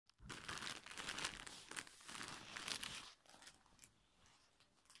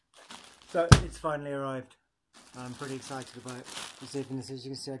So it's finally arrived. I'm pretty excited about receiving this. As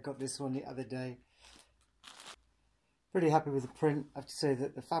you can see, I got this one the other day. Pretty happy with the print. I have to say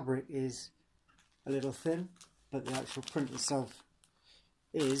that the fabric is a little thin, but the actual print itself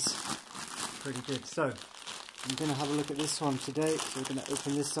is pretty good. So I'm going to have a look at this one today. So we're going to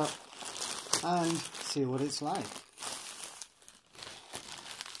open this up and see what it's like.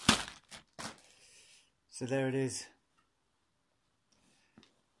 So there it is.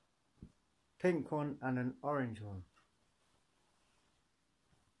 Pink one and an orange one.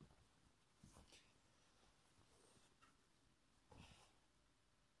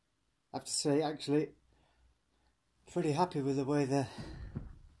 I have to say, actually, pretty happy with the way the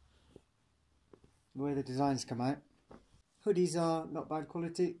designs come out. Hoodies are not bad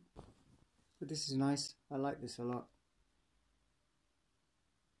quality, but this is nice. I like this a lot.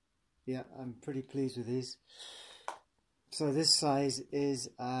 Yeah, I'm pretty pleased with these. So this size is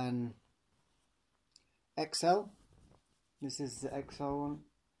an XL. This is the XL one.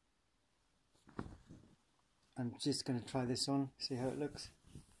 I'm just going to try this on, see how it looks.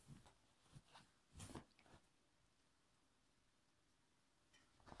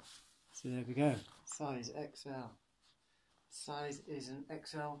 So there we go, size XL. Size is an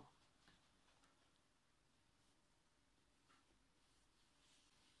XL.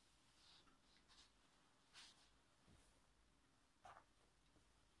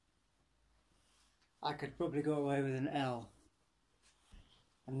 I could probably go away with an L.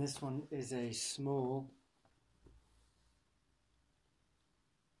 And this one is a small.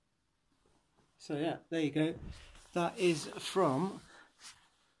 So yeah, there you go. That is from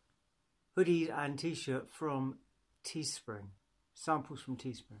hoodies and t-shirt from Teespring. Samples from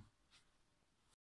Teespring.